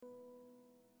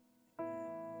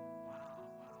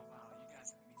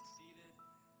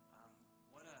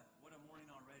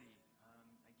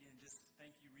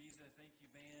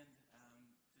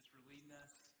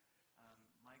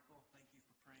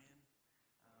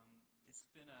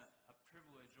been a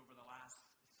privilege over the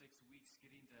last 6 weeks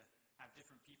getting to have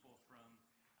different people from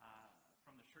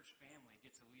the church family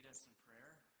get to lead us in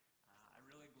prayer. I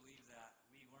really believe that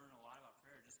we learn a lot about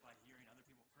prayer just by hearing other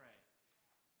people pray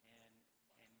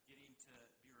and getting to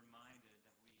be reminded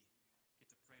that we get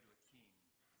to pray to a king.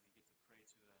 We get to pray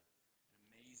to an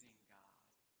amazing God.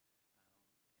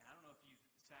 And I don't know if you've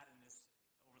sat in this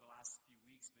over the last few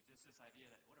weeks, but just this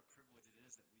idea that what a privilege it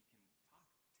is that we can talk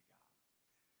to God.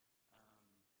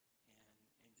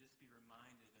 And just be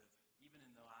reminded of, even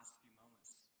in the last few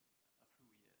moments, of who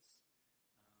he is.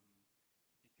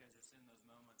 Because it's in those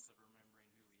moments of remembering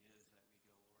who he is that we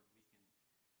go, Lord,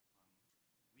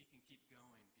 we can keep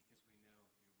going because we know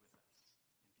you're with us and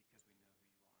because we know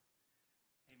who you are.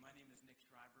 Hey, my name is Nick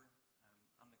Schreiber.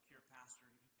 I'm the care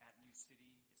pastor at New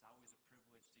City. It's always a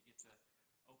privilege to get to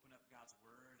open up God's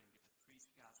Word and get to preach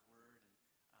God's Word.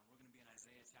 And we're going to be in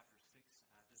Isaiah chapter 6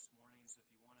 this morning. So if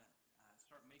you want to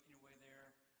start making your way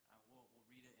there, we'll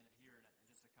read it here in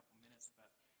just a couple minutes.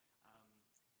 But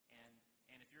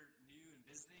and if you're new and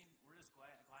visiting, we're just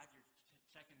glad you're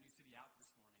checking New City out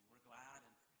this morning. We're glad,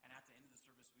 and at the end of the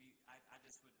service, I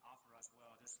just would offer us,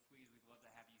 just please, we'd love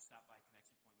to have you stop by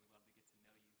Connection Point. We'd love to get to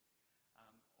know you.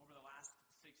 Over the last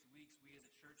 6 weeks, we as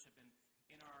a church have been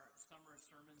in our summer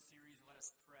sermon series, Let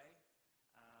Us Pray.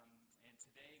 And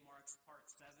today marks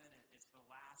part 7. It's the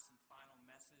last and final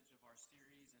message of our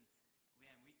series. And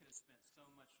man, we could have spent so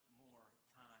much more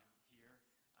time here.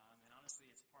 And honestly,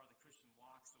 it's part of the Christian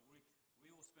walk. So we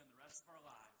will spend the rest of our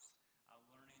lives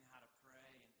learning how to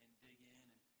pray and dig in.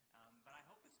 But I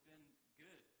hope it's been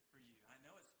good for you. I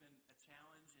know it's been a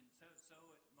challenge and so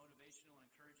motivational and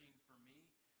encouraging for me.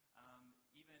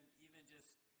 Even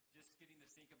just getting to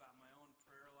think about my own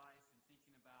prayer life and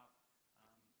thinking about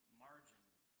margin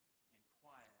and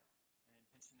quiet and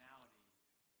intentionality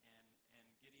and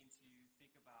getting to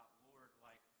think about, Lord,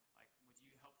 like would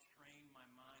you help train my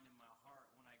mind and my heart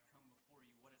when I come before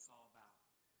you, what it's all about.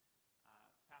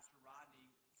 Pastor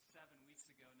Rodney, 7 weeks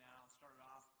ago now, started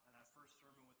off in our first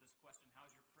sermon with this question,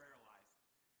 how's your prayer life?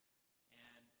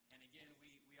 And again,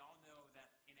 we all know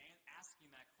that in asking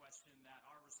that question, that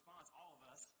our response, all of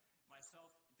us,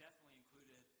 myself definitely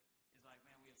included, is like,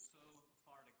 man, we have so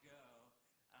far to go.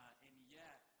 And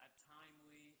yet, a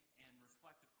timely and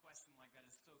reflective question like that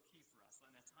is so key for us.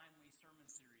 And a timely sermon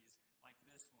series like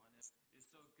this one is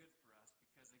so good for us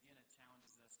because, again, it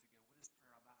challenges us to go, what is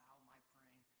prayer about? How am I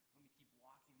praying? Let me keep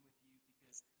walking with you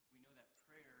because we know that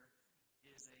prayer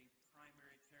is a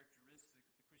primary characteristic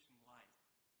of the Christian life.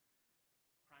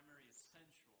 Primary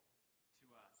essential to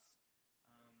us.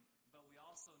 But we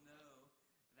also know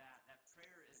that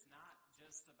prayer is not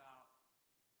just about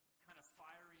kind of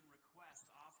firing requests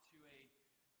off to a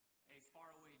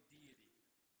faraway deity.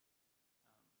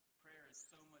 Prayer is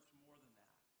so much more than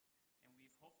that. And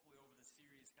we've hopefully over the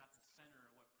series got to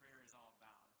center what prayer is all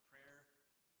about. Prayer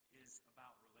is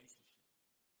about relationship.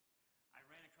 I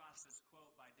ran across this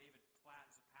quote by David Platt,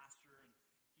 who's a pastor, and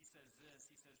he says this.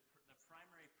 He says, the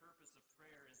primary purpose of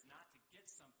prayer is not to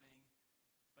get something,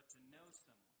 but to know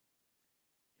someone.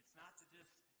 It's not to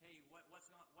just, hey, what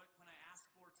can I ask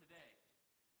for today?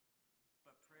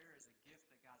 But prayer is a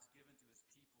gift that God's given to his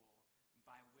people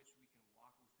by which we can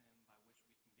walk with him, by which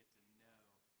we can get to know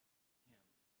him.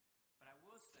 But I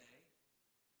will say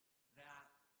that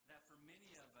for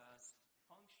many of us,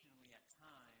 functionally at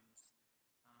times,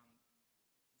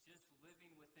 just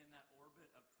living within that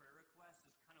orbit of prayer requests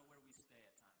is kind of where we stay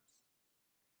at times.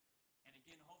 And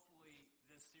again, hopefully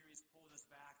this series pulls us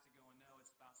back to go, no,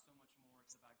 it's about so much more.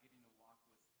 It's about getting to walk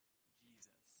with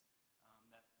Jesus.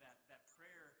 That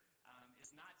prayer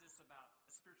is not just about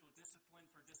a spiritual discipline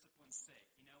for discipline's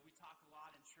sake. You know, we talk a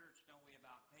lot in church, don't we,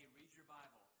 about, hey, read your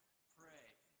Bible,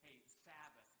 pray, hey,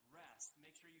 Sabbath, rest.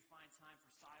 Make sure you find time for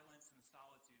silence and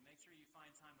solitude. Make sure you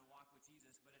find time to walk with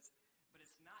Jesus. But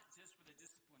it's not just for the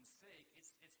discipline's sake.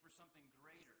 It's for something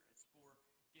greater. It's for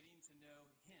getting to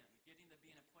know him, getting to be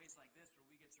in a place like this where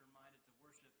we get reminded to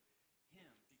worship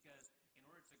him. Because in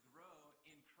order to grow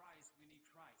in Christ, we need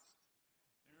Christ.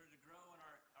 In order to grow in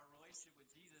our relationship with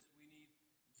Jesus, we need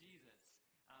Jesus.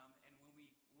 And when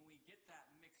we get that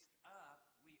mixed up,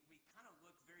 we kind of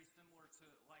look very similar to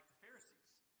like the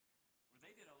Pharisees, where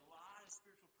they did a lot of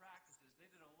spiritual practices.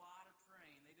 They did a lot of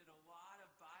praying. They did a lot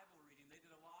of Bible reading. They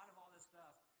did a lot of all this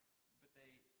stuff. But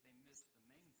they missed the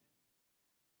main thing,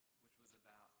 which was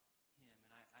about him. And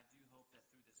I do hope that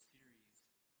through this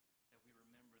series that we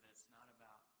remember that it's not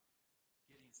about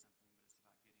getting something, but it's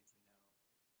about getting to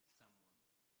know someone.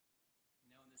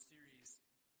 You know, in this series,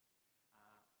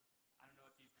 I don't know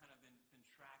if you've kind of been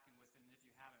tracking with it, and if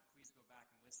you haven't, please go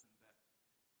back and listen.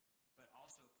 But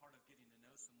also part of getting to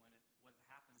know someone, what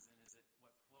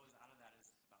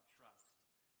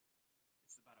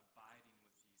It's about abiding with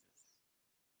Jesus.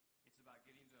 It's about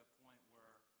getting to a point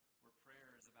where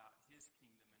prayer is about his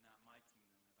kingdom and not my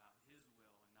kingdom, about his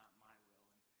will and not my will.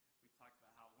 And we've talked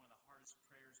about how one of the hardest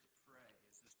prayers to pray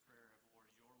is this prayer of, Lord,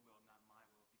 your will, not my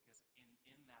will, because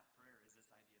in that prayer is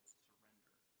this idea of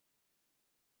surrender.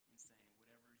 In saying,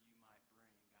 whatever you might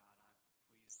bring, God,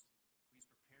 please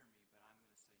prepare me, but I'm going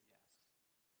to say yes.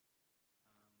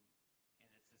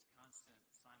 And it's this constant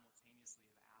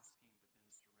simultaneously of asking but then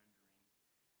surrendering.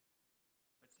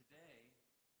 But today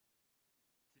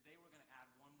we're going to add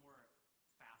one more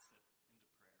facet into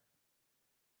prayer.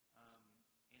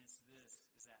 And it's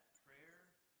this, is that prayer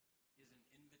is an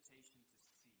invitation to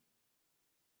see.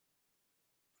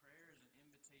 Prayer is an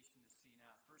invitation to see.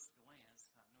 Now, at first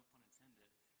glance, no pun intended,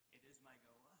 it is my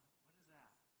go, oh, what is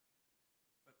that?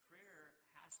 But prayer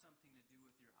has something to do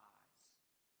with your eyes.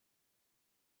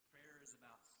 Prayer is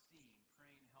about seeing.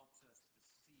 Praying helps us to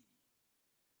see.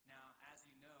 Now, as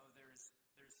you know, there's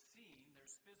seeing,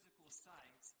 there's physical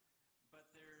sight, but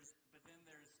then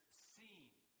there's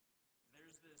seeing.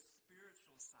 There's this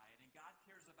spiritual sight, and God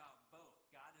cares about both.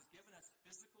 God has given us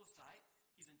physical sight.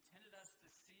 He's intended us to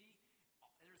see.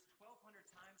 There's 1,200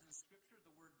 times in Scripture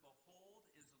the word behold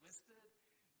is listed.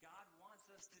 God wants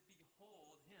us to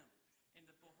behold him and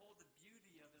to behold the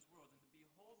beauty of his world and to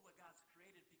behold what God's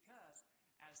created because,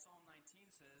 as Psalm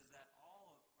 19 says, that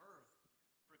all of earth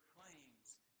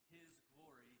proclaims his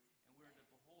glory, and we're to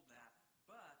behold that.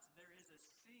 But there is a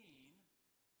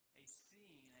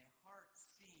heart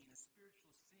scene, a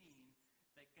spiritual scene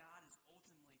that God is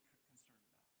ultimately concerned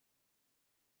about.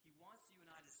 He wants you and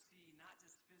I to see, not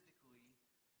just physically,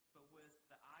 but with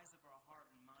the eyes of our heart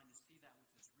and mind, to see that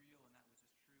which is real and that which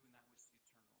is true and that which is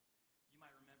eternal. You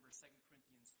might remember 2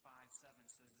 Corinthians 5:7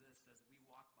 says we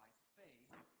walk by faith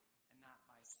and not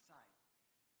by sight.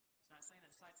 It's not saying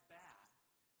that sight's bad,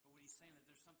 but what he's saying that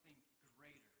there's something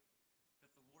greater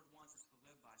that the Lord wants us to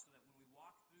live by, so that when we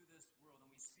walk through this world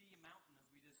and we see a mountain, as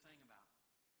we just sang about,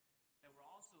 that we're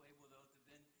also able, though, to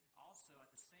then also at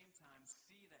the same time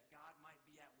see that God might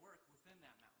be at work within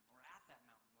that mountain, or at that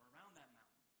mountain, or around that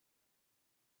mountain.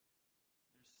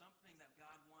 There's something that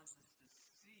God wants us to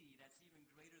see that's even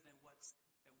greater than what's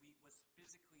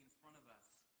physically in front of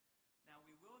us. Now,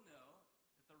 we will know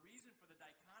that the reason for the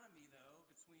dichotomy, though,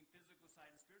 between physical sight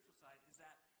and spiritual sight is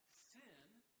that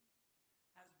sin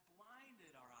has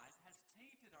blinded our eyes, has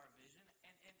tainted our vision,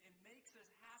 and makes us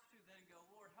have to then go,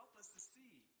 Lord, help us to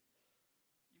see.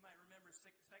 You might remember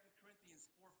 2 Corinthians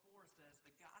 4:4 says,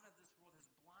 the God of this world has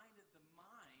blinded the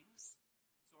minds,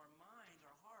 so our minds,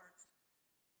 our hearts,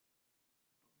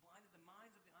 blinded the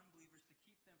minds of the unbelievers to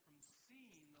keep them from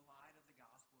seeing the light of the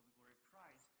gospel of the glory of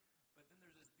Christ. But then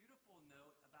there's this beautiful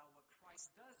note about what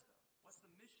Christ does, though. What's the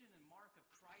mission and mark of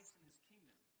Christ and his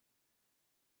kingdom?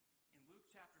 In Luke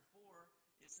chapter 4,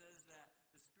 it says that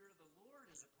the Spirit of the Lord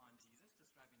is upon Jesus,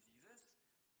 describing Jesus,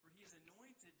 for he has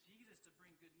anointed Jesus to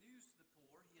bring good news to the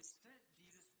poor. He has sent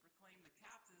Jesus to proclaim the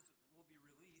captives will be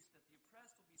released, that the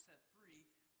oppressed will be set free,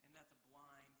 and that the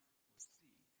blind will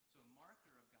see. So a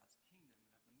marker of God's kingdom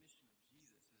and of the mission of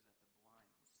Jesus is that the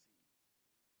blind will see.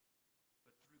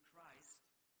 But through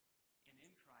Christ, and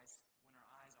in Christ, when our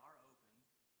eyes are opened,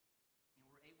 and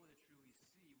we're able to truly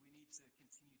see, we need to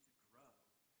continue to grow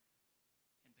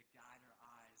and to guide our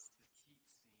eyes to keep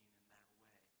seeing in that way,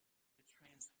 to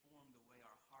transform the way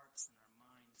our hearts and our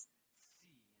minds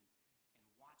see and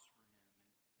watch for him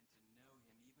and to know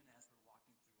him even as we're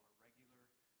walking through our regular,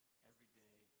 everyday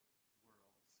worlds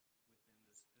within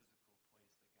this physical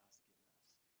place that God's given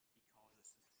us. He calls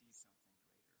us to see something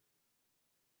greater.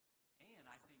 And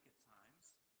I think at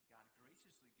times, God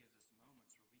graciously gives us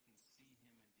moments where we can see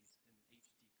him in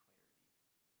HD clarity.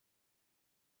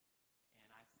 And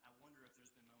I wonder if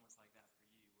there's been moments like that for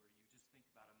you, where you just think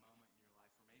about a moment in your life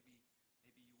where maybe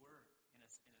you were in a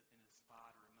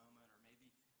spot or a moment, or maybe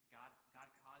God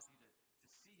caused you to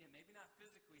see him, maybe not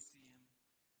physically see him,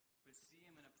 but see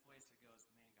him in a place that goes,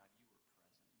 man, God, you were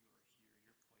present, you were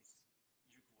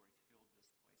here, your glory filled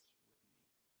this place with me.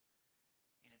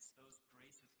 And it's those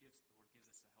gracious gifts the Lord gives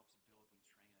us that helps build and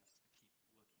train us to keep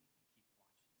looking and keep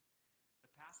watching.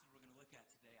 The passage we're going to look at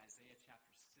today, Isaiah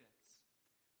chapter 6,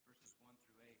 verses 1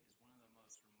 through 8, is one of the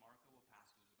most remarkable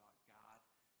passages about God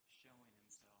showing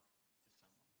himself to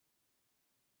someone.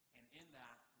 And in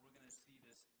that, we're going to see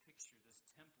this picture, this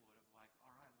template of like,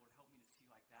 all right, Lord, help me to see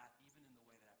like that, even in the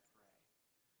way that I pray.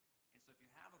 And so if you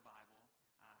have a Bible,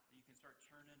 you can start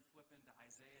flipping to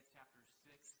Isaiah chapter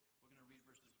 6. We're going to read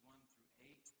verses 1 through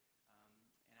 8.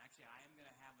 And actually, I am going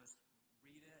to have us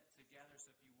read it together.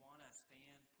 So if you want to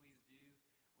stand, please do.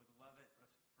 Would love it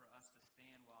for us to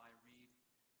stand while I read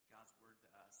God's word to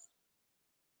us.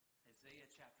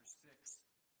 Isaiah chapter 6,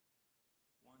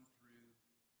 1 through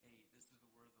 8. This is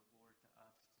the word of the Lord to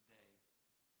us today.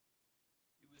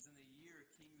 It was in the year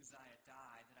King Uzziah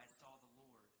died that I saw the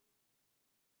Lord.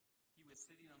 He was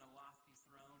sitting on a lofty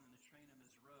throne, and the train of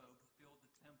his robe filled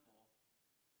the temple.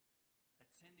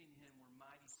 Attending him were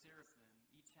mighty seraphim,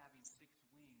 each having 6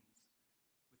 wings.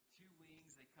 With 2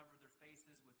 wings they covered their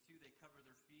faces, with 2 they covered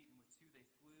their feet, and with 2 they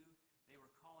flew. They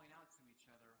were calling out to each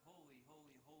other, "Holy,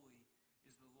 holy, holy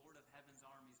is the Lord of heaven's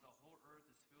armies. The whole earth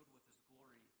is filled with his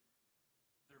glory."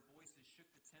 Their voices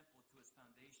shook the temple to its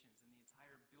foundations, and the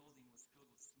entire building was filled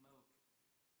with smoke.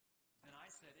 Then I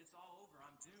said, "It's all over.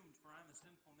 I'm doomed, for I'm a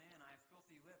sinful man. I have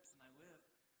filthy lips, and I live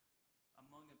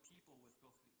among a people with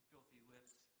filthy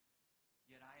lips.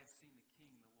 Yet I have seen the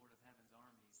King, the Lord of heaven's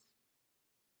armies."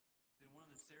 Then one of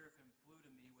the seraphim flew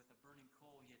to me with a burning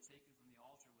coal he had taken from the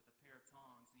altar with a pair of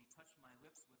tongs, and he touched my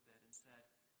lips with it and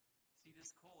said, "See,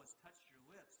 this coal has touched your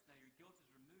lips. Now your guilt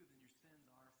is removed and your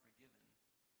sins are forgiven."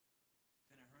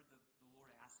 Then I heard the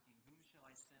Lord asking, "Whom shall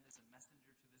I send as a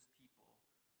messenger to this people?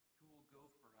 Who will go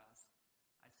for us?"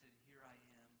 I said, "Here I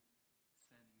am,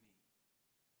 send me."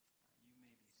 You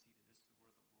may be seated. This is the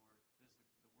word of the Lord.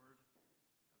 This is the word of the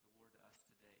Lord to us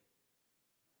today.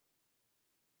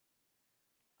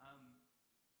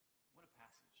 What a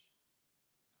passage.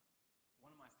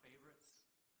 One of my favorites.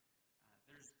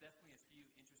 There's definitely a few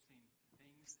interesting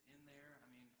things in there. I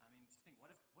mean, just think,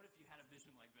 what if you had a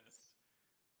vision like this?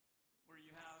 Where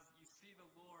you see the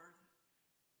Lord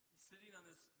sitting on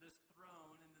this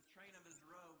throne, and the train of his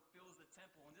robe fills the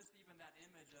temple, and just even that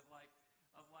image of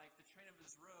the train of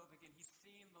his robe, again, he's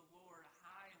seeing the Lord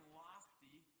high and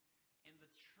lofty, and the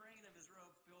train of his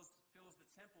robe fills the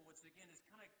temple, which again is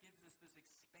kind of gives us this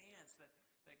expanse that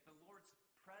the Lord's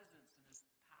presence and his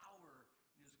power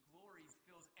and his glory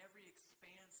fills every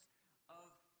expanse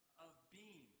of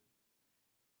being.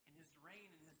 And his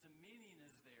reign and his dominion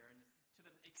is there. And to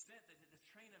the extent that the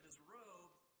train of his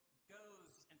robe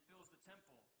goes and fills the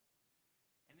temple.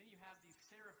 And then you have these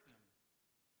seraphim,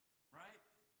 right?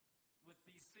 With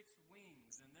these 6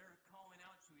 wings, and they're calling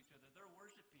out to each other. They're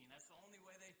worshiping. That's the only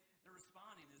way they're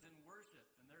responding is in worship.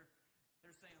 And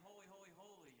they're saying, "Holy, holy,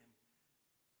 holy."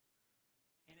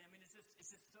 And I mean, it's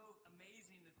just so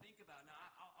amazing to think about. Now,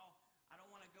 I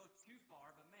don't want to go too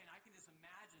far, but man, I can just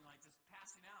imagine like just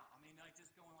passing out. I mean, like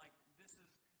just going like,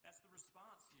 that's the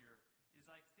response here. Is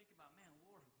like, think about, man,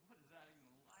 Lord, what is that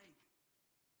even like?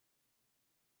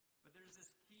 But there's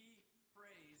this key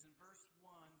phrase in verse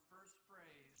 1, first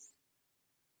phrase,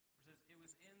 where it says, "It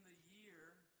was in the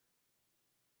year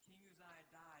King Uzziah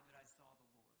died that I saw the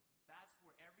Lord." That's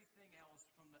where everything else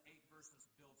from the 8 verses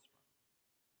builds from.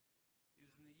 It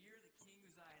was in the year that King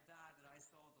Uzziah died that I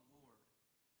saw the Lord.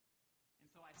 And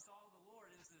so I saw the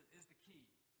Lord is the key.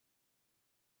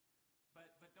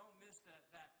 But don't miss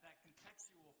that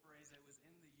contextual phrase that was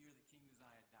in the year that King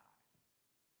Uzziah died.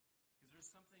 Because there's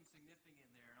something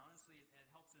significant there. And honestly, it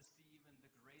helps us see even the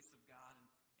grace of God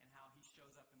and how he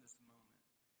shows up in this moment.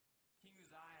 King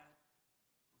Uzziah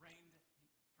reigned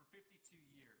for 52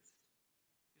 years.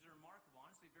 He's remarkable,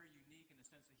 honestly very unique in the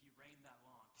sense that he reigned that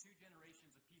long. 2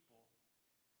 generations of people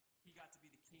he got to be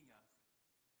the king of.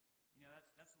 You know,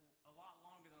 that's a lot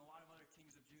longer than a lot of other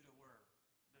kings of Judah were,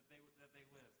 that they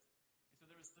lived. And so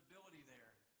there was stability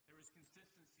there. There was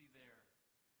consistency there.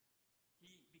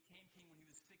 He became king when he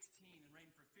was 16 and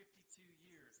reigned for 52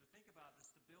 years. So think about the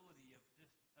stability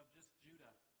of just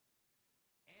Judah.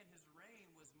 And his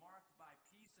reign was marked by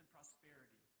peace and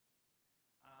prosperity.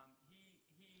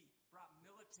 He brought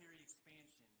military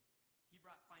expansion. He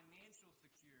brought financial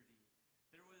security.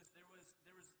 There was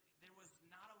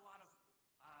not a lot of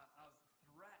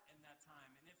threat in that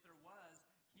time, and if there was,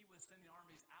 he was sending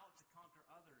armies out to conquer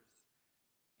others.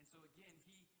 And so again,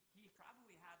 he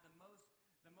probably had the most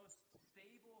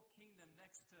stable kingdom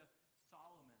next to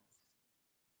Solomon's.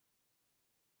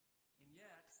 And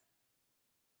yet,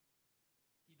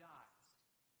 he dies.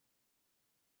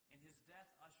 And his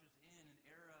death ushers in an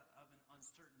era of an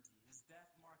uncertainty. His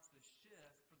death marks the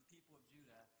shift for the people of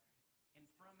Judah. And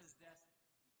from his death,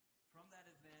 from that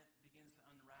event, begins to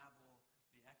unravel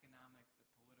the economic,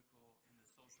 the political, and the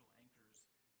social anchors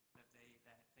that they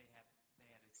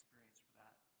had experienced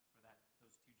for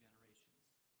those 2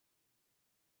 generations.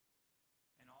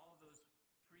 And all of those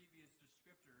previous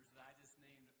descriptors that I just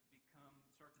named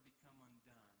start to become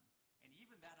undone. And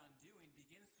even that undoing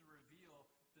begins to reveal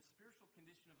the spiritual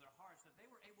condition of their hearts that they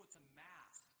were able to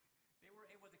mask. They were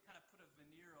able to kind of put a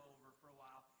veneer over for a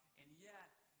while. And yet,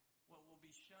 what will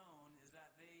be shown is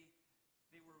that the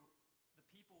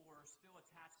people were still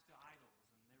attached to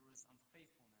idols, and there was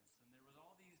unfaithfulness, and there was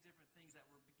all these different things that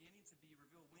were beginning to be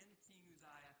revealed when King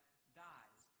Uzziah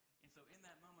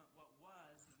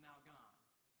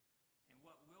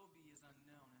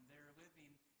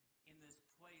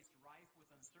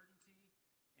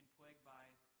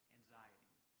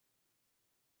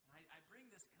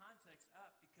this context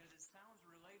up because it sounds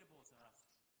relatable to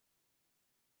us.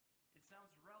 It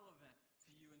sounds relevant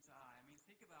to you and to I. I mean,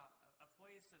 think about a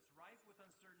place that's rife with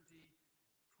uncertainty,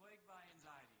 plagued by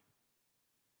anxiety.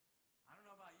 I don't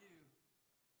know about you,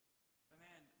 but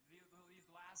man, these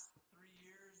last 3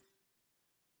 years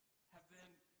have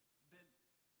been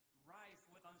rife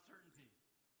with uncertainty.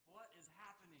 What is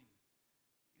happening?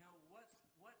 You know, what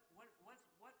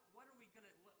are we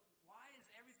gonna? Why is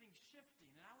everything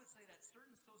shifting? And I would say that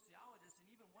certain sociologists, and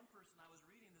even one person I was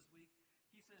reading this week,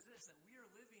 he says this, that we are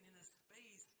living in a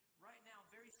space right now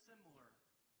very similar.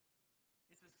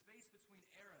 It's a space between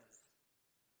eras.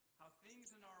 How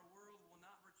things in our world will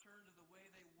not return to the way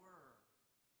they were.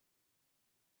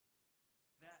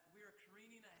 That we are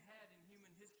careening ahead in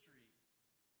human history.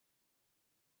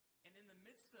 And in the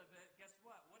midst of it, guess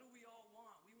what? What do we all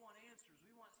want? We want answers.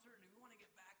 We want certainty. We want to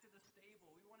get back to the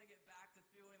stable. We want to get back to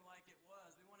feeling like it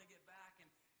was. We want to get back.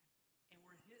 And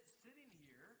we're sitting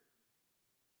here.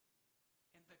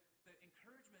 And the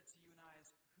encouragement to you and I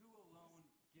is who alone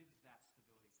gives that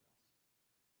stability to us?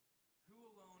 Who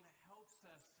alone helps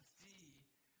us to see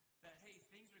that, hey,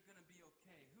 things are going to be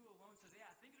okay? Who alone says,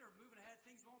 yeah, things are moving ahead.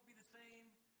 Things won't be the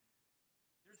same.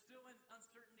 There's still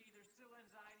uncertainty. There's still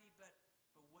anxiety. But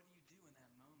what do you do in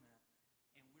that moment?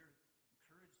 And we're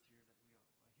encouraged here that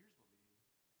here's what we do.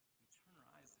 We turn our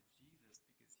eyes to Jesus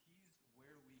because he's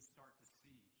where we start to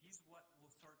see. He's what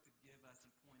will start to give us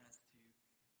and point us to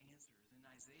answers. In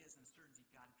Isaiah's uncertainty,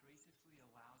 God graciously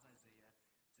allows Isaiah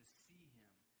to see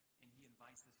him, and he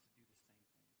invites us to do the same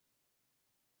thing.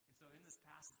 And so in this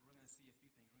passage, we're going to see a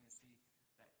few things. We're going to see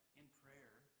that in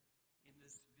prayer, in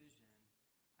this vision,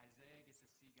 Isaiah gets to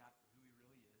see God for who he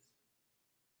really is.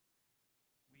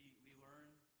 We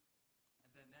learn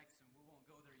the next, and we won't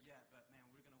go there yet, but man,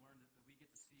 we're going to learn that we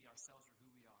get to see ourselves for who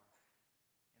we are,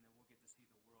 and then we'll get to see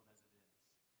the world as it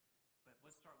is. But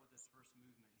let's start with this first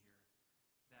movement here,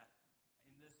 that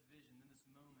in this vision, in this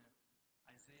moment,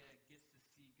 Isaiah gets to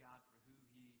see God for who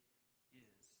he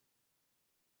is,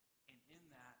 and in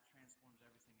that transforms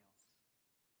everything else.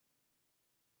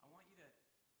 I want you to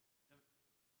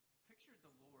picture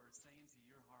the Lord saying to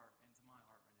your heart and to my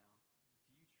heart right now,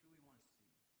 do you truly want to see?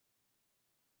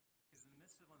 Because in the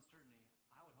midst of uncertainty,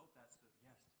 I would hope that's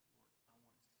yes, Lord, I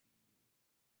want to see you.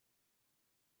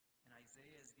 And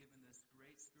Isaiah is given this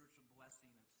great spiritual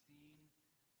blessing of seeing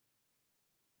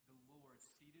the Lord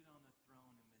seated on the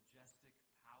throne in majestic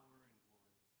power and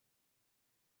glory.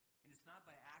 And it's not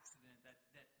by accident that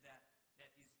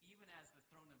is, even as the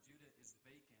throne of Judah is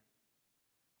vacant,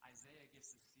 Isaiah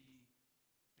gets to see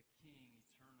the King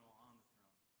eternal on the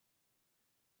throne.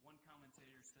 One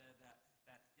commentator said that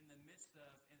in the midst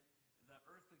of the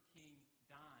earthly king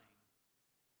dying,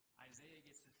 Isaiah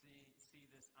gets to see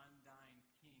this undying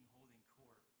king holding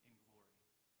court in glory.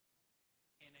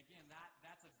 And again,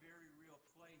 that's a very real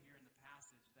play here in the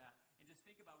passage. And just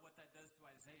think about what that does to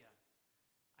Isaiah.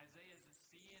 Isaiah is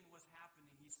seeing what's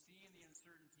happening. He's seeing the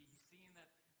uncertainty. He's seeing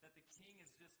that the king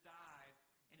has just died.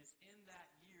 And it's in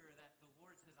that year that the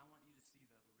Lord says, I want you to see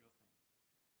the real thing.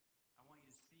 I want you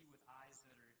to see with eyes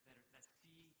that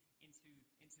see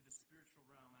into the spiritual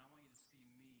realm. And I want you to see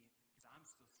me because I'm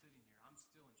still sitting here. I'm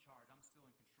still in charge. I'm still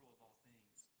in control of all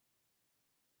things.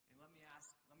 And let me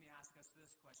ask us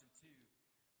this question too.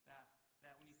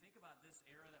 That when you think about this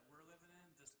era that we're living in,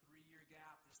 this 3-year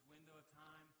gap, this window of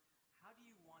time, how do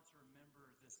you want to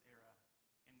remember this era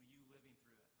and you living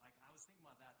through it? Like, I was thinking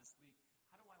about that this week.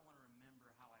 How do I want to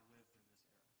remember how I lived in this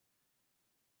era?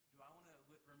 Do I want to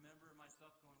remember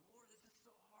myself going, Lord, this is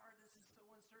so hard, this is so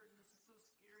uncertain, this is so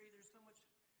scary, there's so much...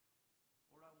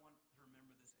 Or do I want to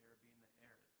remember this era being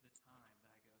the time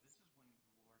that I go, this is when,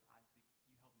 Lord, you helped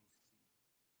me see.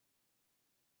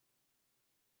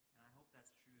 And I hope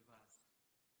that's true of us.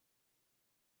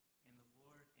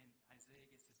 And Isaiah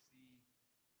gets to see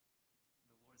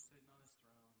the Lord sitting on his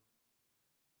throne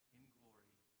in glory,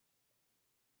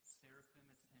 seraphim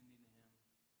attending to him,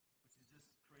 which is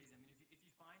just crazy. I mean, if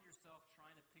you find yourself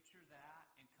trying to picture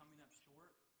that and coming up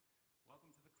short,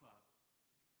 welcome to the club.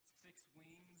 6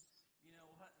 wings, you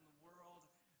know what in the world?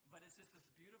 But it's just this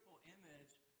beautiful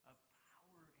image of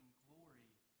power and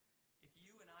glory. If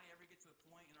you and I ever get to a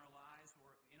point in our lives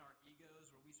or in our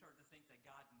egos where we start to think that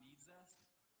God needs us,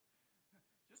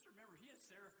 just remember, he has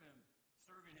seraphim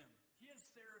serving him. He has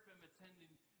seraphim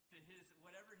attending to his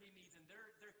whatever he needs, and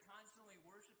they're constantly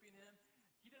worshiping him.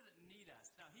 He doesn't need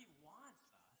us. Now, he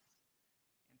wants us.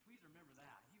 And please remember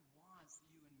that. He wants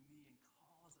you and me and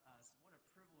calls us. What a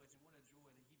privilege and what a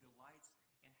joy that he delights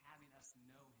in having us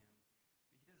know him.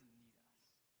 But he doesn't need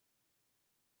us.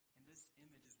 And this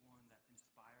image is one that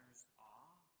inspires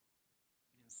awe.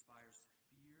 It inspires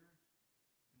fear.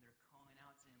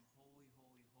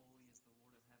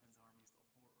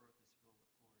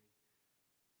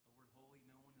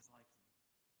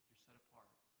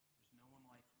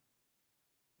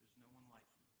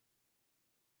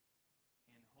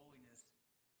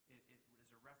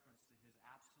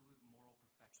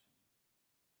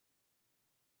 perfection,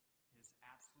 his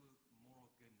absolute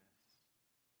moral goodness.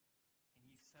 And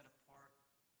he's set apart.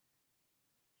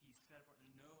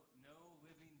 No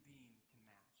living being can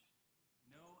match.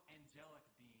 No angelic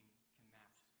being can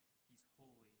match. He's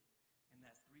holy. And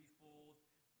that threefold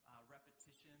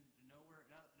repetition, no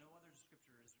other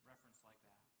scripture is referenced like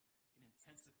that. It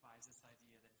intensifies this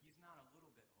idea that he's not a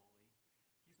little bit holy.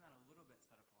 He's not a little bit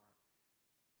set apart.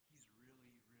 He's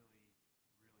really, really,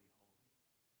 really holy.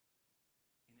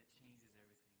 And it changes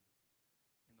everything.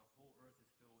 And the whole earth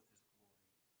is filled with his glory.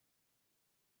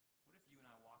 What if you and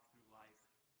I walk through life,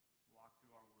 walk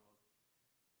through our world,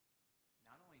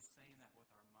 not only saying that with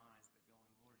our minds, but going,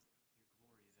 Lord, your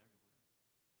glory is everywhere.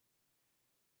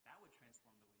 That would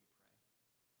transform the way you pray.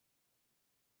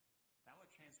 That would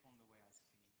transform the way I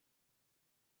see.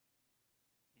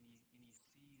 And he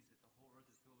sees that the whole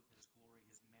earth is filled with his glory,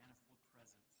 his manifold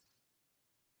presence.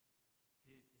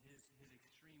 His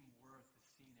extreme worth is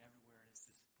seen everywhere, and it's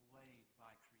displayed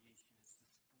by creation. It's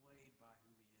displayed by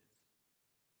who he is.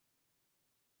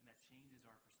 And that changes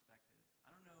our perspective.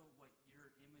 I don't know what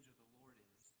your image of the Lord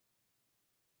is,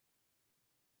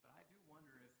 but I do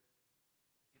wonder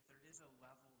if there is a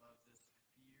level of this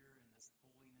fear and this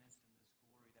holiness and this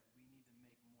glory that we need to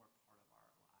make more part of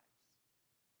our lives,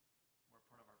 more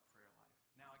part of our prayer life.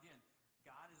 Now again,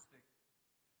 God is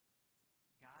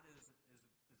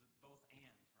both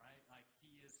and, right? Like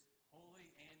he is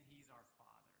holy and he's our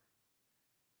Father.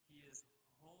 He is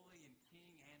holy and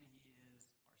King and he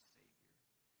is our Savior.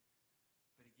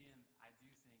 But again, I do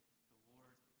think the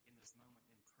Lord in this moment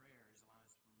in prayer is allowing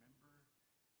us to remember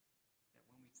that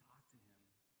when we talk to him,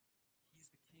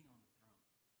 he's the King on the throne.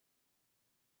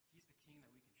 He's the King that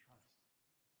we can trust.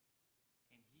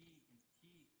 And he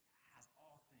has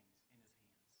all things in his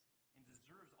hands and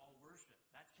deserves all worship.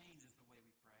 That changes the way we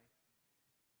pray.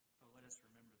 But let us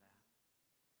remember that.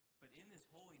 But in this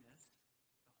holiness,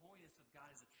 the holiness of God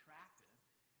is attractive,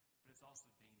 but it's also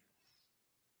dangerous.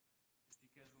 It's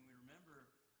because when we remember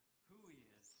who he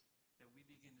is, that we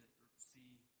begin to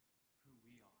see who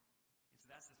we are. And so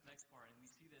that's this next part. And we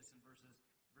see this in verses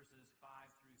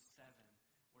 5 through 7,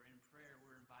 where in prayer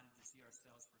we're invited to see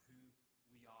ourselves for who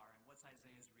we are. And what's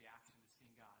Isaiah's reaction to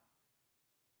seeing God?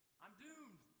 I'm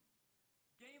doomed.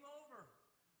 Game over.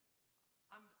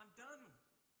 I'm done.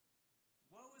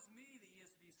 Woe is me, the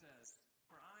ESV says,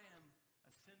 for I am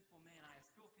a sinful man. I have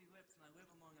filthy lips, and I live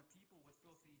among a people with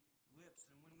filthy lips.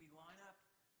 And when we line up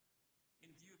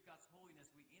in view of God's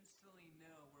holiness, we instantly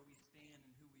know where we stand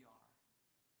and who we are.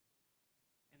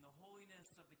 And the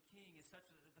holiness of the King is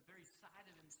such that the very sight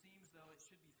of him seems though it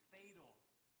should be fatal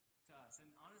to us.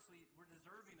 And honestly, we're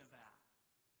deserving of that.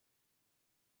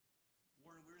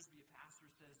 Warren Wiersbe, a pastor,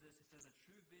 says this. He says, a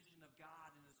true vision of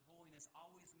God and his holiness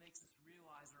always makes us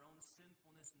realize our own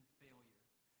sinfulness and failure.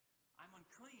 I'm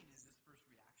unclean is his first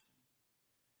reaction.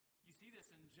 You see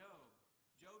this in Job.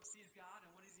 Job sees God,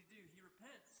 and what does he do? He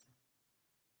repents.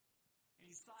 And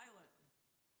he's silent.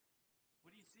 What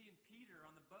do you see in Peter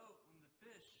on the boat when the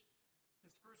fish?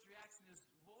 His first reaction is,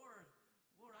 Lord,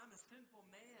 I'm a sinful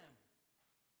man.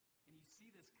 And you see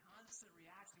this constant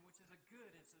reaction, which is a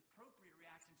good, it's an appropriate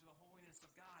reaction to the holiness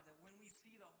of God. That when we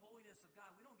see the holiness of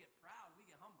God, we don't get proud, we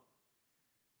get humble.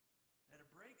 That it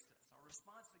breaks us. Our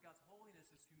response to God's holiness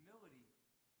is humility.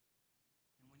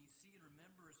 And when you see and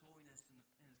remember his holiness and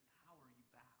his power, you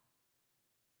bow.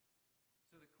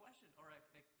 So the question, or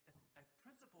a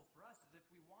principle for us is if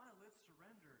we want to live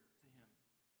surrendered to him,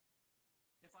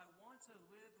 if I want to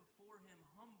live before him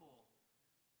humble,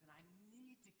 then I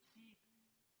need to keep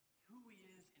who he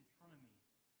is in front of me.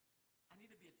 I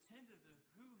need to be attentive to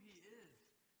who he is,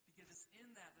 because it's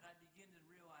in that I begin to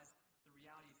realize the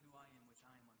reality of who I am, which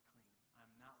I am unclean.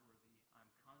 I'm not worthy.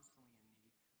 I'm constantly in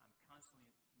need. I'm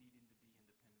constantly needing to be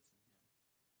independent in him.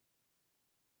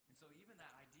 And so even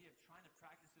that idea of trying to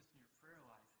practice this in your prayer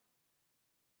life,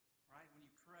 right? When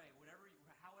you pray,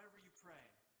 however you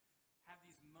pray, have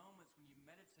these moments when you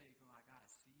meditate, go, God, I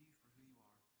see you for who you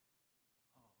are.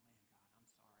 Oh, man, God, I'm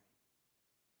sorry.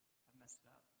 I've messed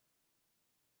up.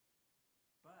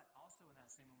 But also in that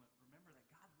same moment, remember that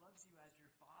God loves you as your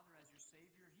Father, as your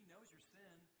Savior. He knows your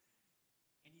sin.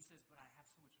 And he says, but I have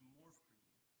so much more for you.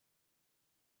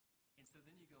 And so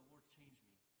then you go, Lord, change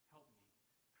me. Help me.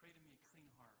 Create in me a clean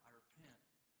heart. I repent.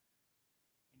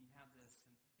 And you have this.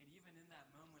 And even in that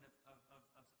moment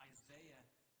of Isaiah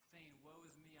saying, woe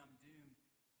is me, I'm doomed,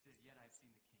 he says, yet I've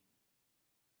seen the King.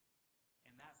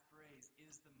 And that phrase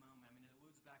is the moment. I mean, it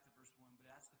alludes back to verse 1, but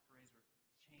that's the phrase where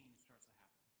change starts to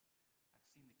happen. I've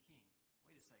seen the King.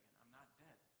 Wait a second. I'm not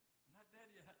dead. I'm not dead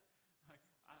yet.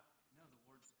 No, the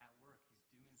Lord's at work. He's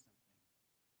doing something.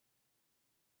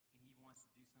 And he wants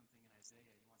to do something in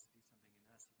Isaiah. He wants to do something in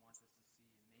us. He wants us to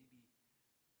see. And maybe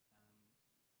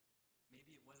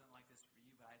it wasn't like this for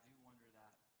you, but I do wonder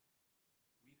that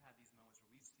we've had these moments where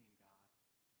we've seen God.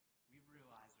 We've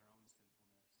realized our own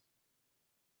sinfulness.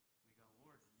 We go,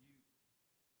 Lord,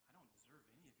 I don't deserve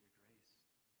any of your grace.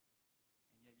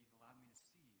 And yet you've allowed me to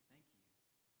see you. Thank you.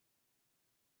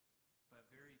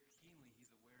 But very keenly,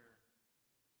 he's aware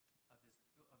of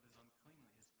his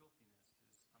uncleanliness, his filthiness.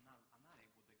 I'm not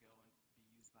able to go and be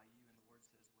used by you. And the Lord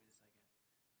says, wait a second.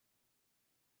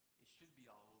 It should be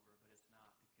all over, but it's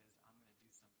not, because I'm going to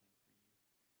do something for you.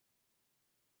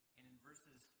 And in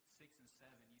verses 6 and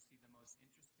 7, you see the most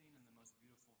interesting and the most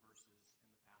beautiful verses in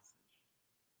the passage.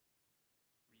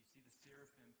 Where you see the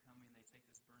seraphim coming, they take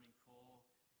this burning coal,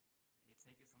 they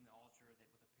take it from the altar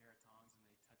with a pair of tongs, and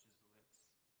they touch his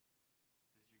lips.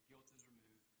 It says, your guilt is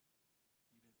removed.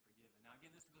 You've been forgiven. Now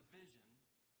again, this is a vision,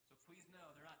 so please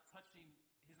know they're not touching,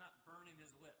 he's not burning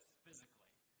his lips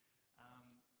physically.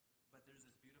 But there's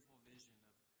this beautiful vision of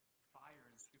fire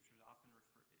in Scripture often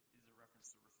is a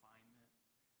reference to refinement,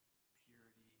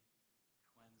 purity,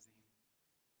 cleansing.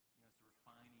 It's a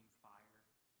refining fire.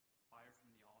 Fire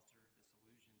from the altar, this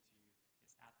allusion to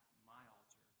it's at my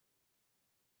altar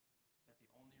that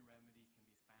the only remedy can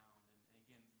be found. And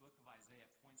again, the book of Isaiah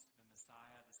points to the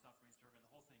Messiah, the suffering servant,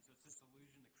 the whole thing. So it's this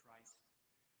allusion to Christ.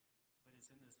 But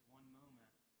it's in this one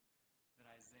moment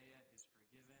that Isaiah is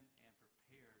forgiven and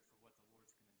prepared for what the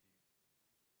Lord's going to do.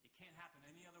 It can't happen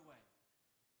any other way.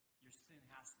 Your sin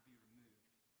has to be removed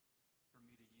for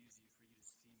me to use you, for you to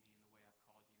see me in the way I've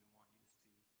called you and want you to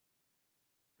see.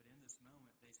 But in this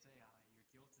moment, they say, your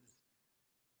guilt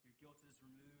is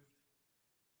removed.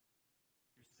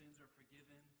 Your sins are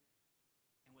forgiven.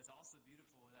 And what's also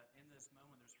beautiful is that in this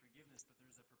moment, there's forgiveness, but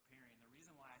there's a preparing. The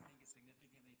reason why I think it's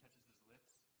significant that he touches his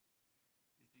lips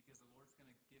is because the Lord's going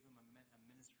to give him a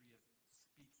ministry of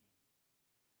speaking,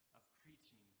 of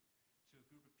preaching to a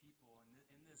group of people. And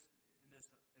in this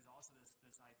is also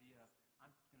this idea of,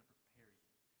 I'm going to prepare you.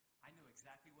 I know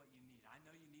exactly what you need. I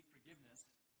know you need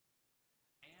forgiveness,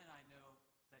 and I know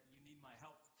that you need my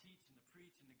help to teach and to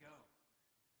preach and to go.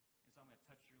 And so I'm going to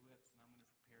touch your lips, and I'm going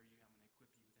to prepare you. I'm going to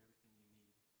equip you with everything you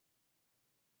need.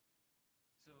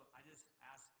 So I just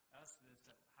ask us this,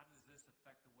 how does this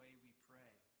affect the way we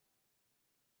pray?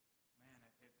 Man,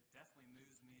 it definitely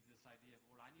moves me to this idea of,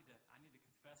 Lord, I need to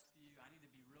confess to you. I need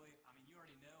to be really, you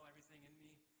already know everything in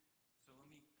me. So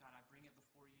God, I bring it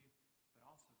before you. But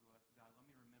also, God, let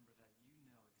me remember that you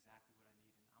know exactly what I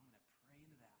need, and I'm going to pray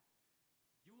into that.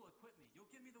 You will equip me. You'll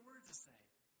give me the words to say.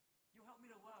 You'll help me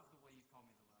to love the way you call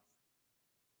me to love.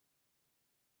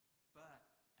 But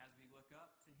as we look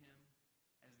up to him,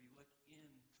 as we look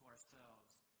into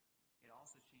ourselves, it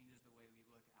also changes the way we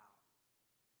look out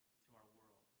to our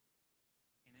world.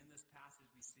 And in this passage,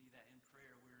 we see that in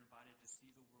prayer, we're invited to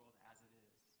see the world as it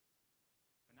is.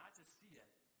 But not just see it,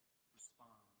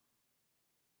 respond.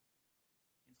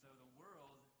 And so the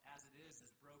world, as it is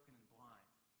broken and blind.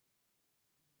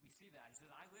 We see that. He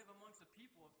says, I live amongst a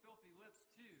people of filthy lips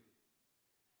too.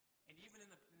 And even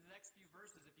in the next few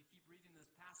verses, if you keep reading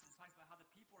this passage, it talks about how the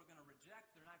people are going to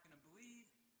reject, they're not going to believe.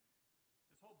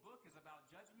 This whole book is about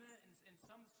judgment in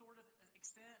some sort of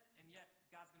extent, and yet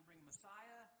God's going to bring a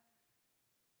Messiah.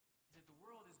 He said, the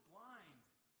world is blind.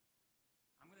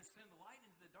 I'm going to send the light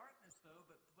into the darkness, though,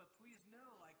 but please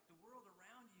know, the world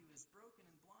around you is broken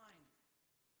and blind.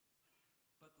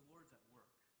 But the Lord's at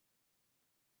work.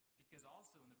 Because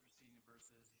also in the preceding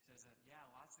verses, he says that,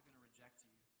 lots are going to reject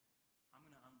you. I'm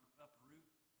going to uproot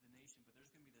the nation, but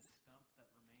there's going to be this stump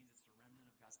that remains. It's a remnant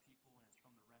of God's people, and it's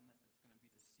from the remnant that's going to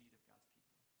be the seed of God's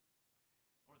people.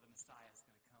 Or the Messiah is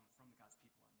going to come from God's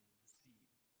people, the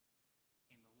seed.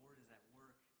 And the Lord is at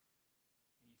work.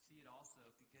 And you see it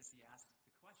also because he asks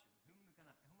the question, who am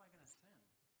I going to send?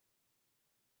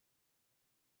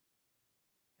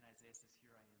 And Isaiah says,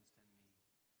 here I am, send me.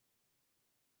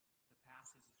 The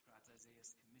passage describes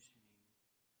Isaiah's commissioning,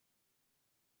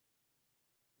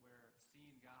 where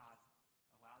seeing God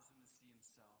allows him to see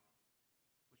himself,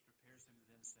 which prepares him to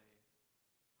then say,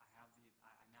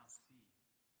 I now see,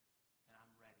 and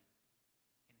I'm ready.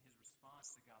 And his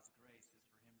response to God's grace is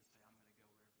for him to say, I'm going to go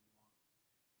wherever you want.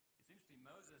 It's interesting,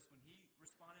 Moses, when he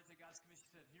responded to God's commission,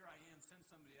 he said, here I am, send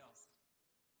somebody else.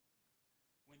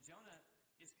 When Jonah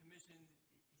is commissioned,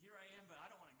 here I am, but I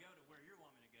don't want to go to where you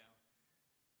want me to go.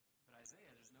 But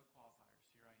Isaiah, there's no qualifiers.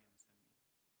 Here I am, send me.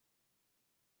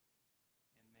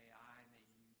 And may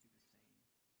you do the same.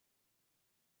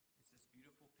 It's this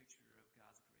beautiful picture of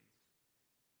God's grace.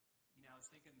 I was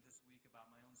thinking this week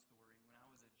about my own story. When I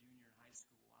was a junior in high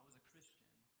school, I was a Christian,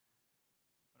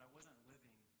 but I wasn't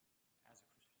living as a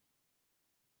Christian.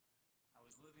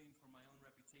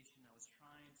 reputation. I was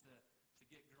trying to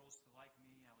get girls to like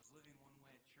me. I was living one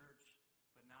way at church,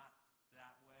 but not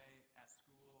that way at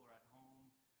school or at home.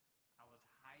 I was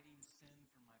hiding sin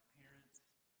from my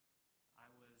parents.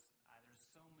 There's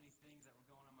so many things that were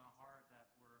going on in my heart that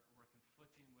were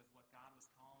conflicting with what God was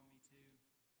calling me to.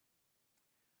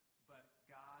 But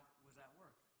God was at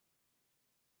work.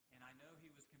 And I know he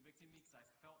was convicting me because I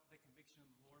felt the conviction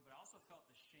of the Lord, but I also felt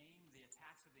the shame, the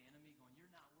attacks of the enemy going,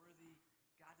 you're not worthy.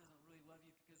 God doesn't really love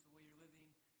you because of the way you're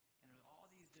living. And there's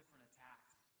all these different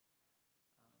attacks.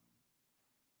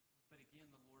 But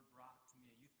again, the Lord brought to me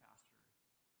a youth pastor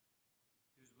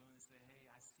who was willing to say,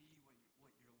 hey, I see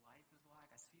what your life is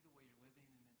like. I see the way you're living,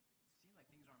 and it seems like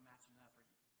things aren't matching up.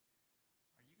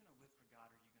 Are you going to live for God,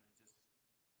 or are you going to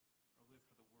or live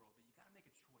for the world? But you got to make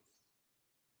a choice.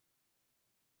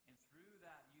 And through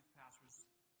that youth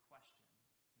pastor's question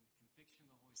and the conviction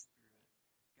of the Holy Spirit,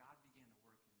 God began to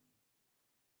work in me.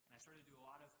 And I started to do a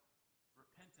lot of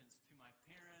repentance to my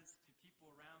parents, to people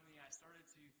around me. I started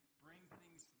to bring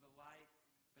things to the light,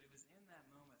 but it was in that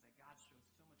moment that God showed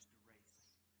so much grace.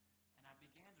 And I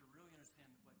began to really understand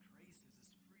what grace is,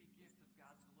 this free gift of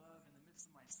God's love in the midst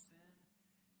of my sin.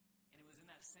 And it was in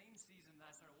that same season that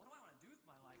I started, what do I want to do with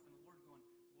my life? And the Lord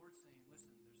saying,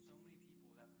 listen, there's so many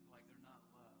people that feel like they're not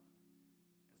loved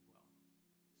as well.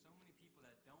 So many people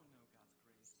that don't know God's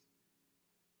grace.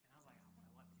 And I was like,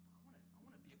 I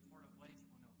want to be a part of letting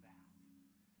people know that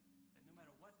no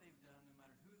matter what they've done, no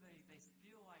matter who they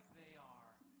feel like they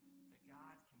are, that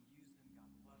God can use them, God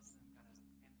loves them,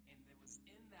 and it was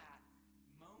in that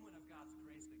moment of God's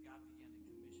grace that God began to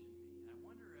commission me. And I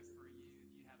wonder if for you,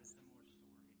 if you have a similar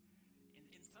story,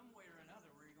 in some way or another,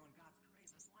 where you're going, God's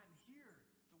grace, that's why I'm here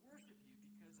to worship you,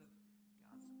 because of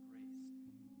God's grace.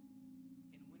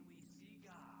 And when we see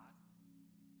God,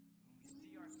 when we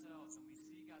see ourselves, and we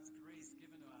see God's grace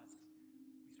given to us,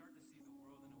 we start to see the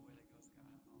world in a way that goes, God,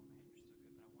 oh man, you're so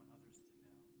good, but I want others to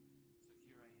know. So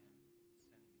here I am,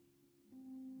 send me.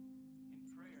 In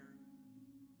prayer,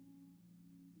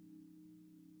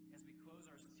 as we close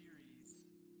our series,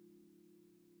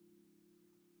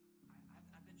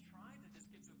 I've been trying to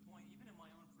just get to a point, even in my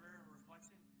own prayer and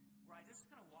reflection, where I just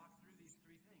kind of walk through these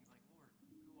three things, like, Lord,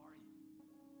 who are you?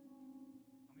 Let me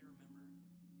remember.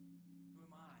 Who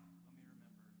am I? Let me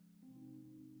remember.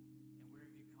 And where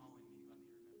are you calling me? Let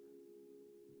me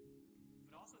remember.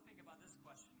 But also think about this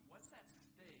question. What's at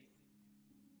stake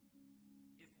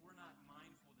if we're not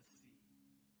mindful to see?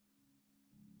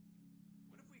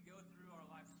 What if we go through our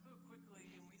lives so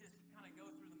quickly and we just kind of go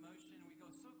through the motion and we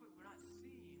go so quick, we're not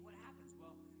seeing what happens?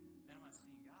 Well, then I'm not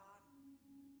seeing God.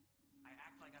 I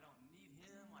act like I don't need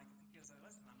him, because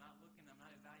listen, I'm not looking, I'm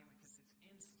not evaluating, because it's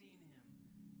in seeing him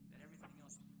that everything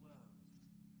else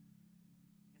flows.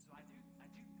 And so I do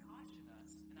caution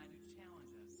us, and I do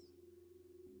challenge us.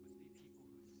 Let's be people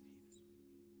who see this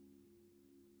week.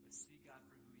 Let's see God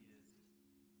for who he is.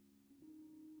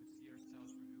 Let's see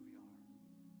ourselves for who we are.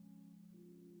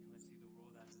 And let's see the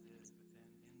world as it is, but then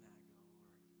in that go, Lord,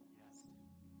 yes,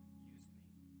 use me.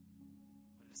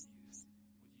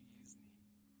 Would you use me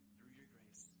through your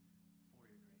grace, for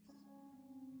your grace?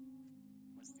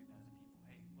 And let's do that as a people.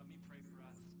 Hey, let me pray for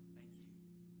us. Thank you.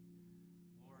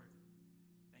 Lord,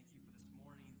 thank you for this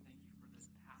morning. Thank you for this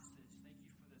passage. Thank you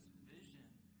for this vision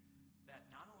that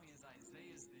not only is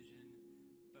Isaiah's vision,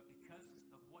 but because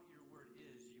of what your word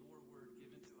is, your word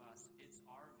given to us, it's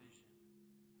our vision.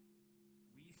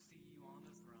 We see you on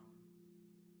the throne.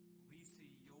 We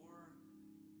see your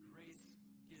grace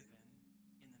given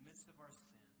in the midst of our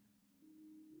sin.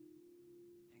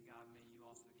 And God, may you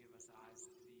also give us eyes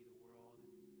to see the world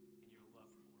and your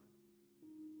love for it.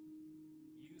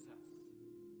 Use us.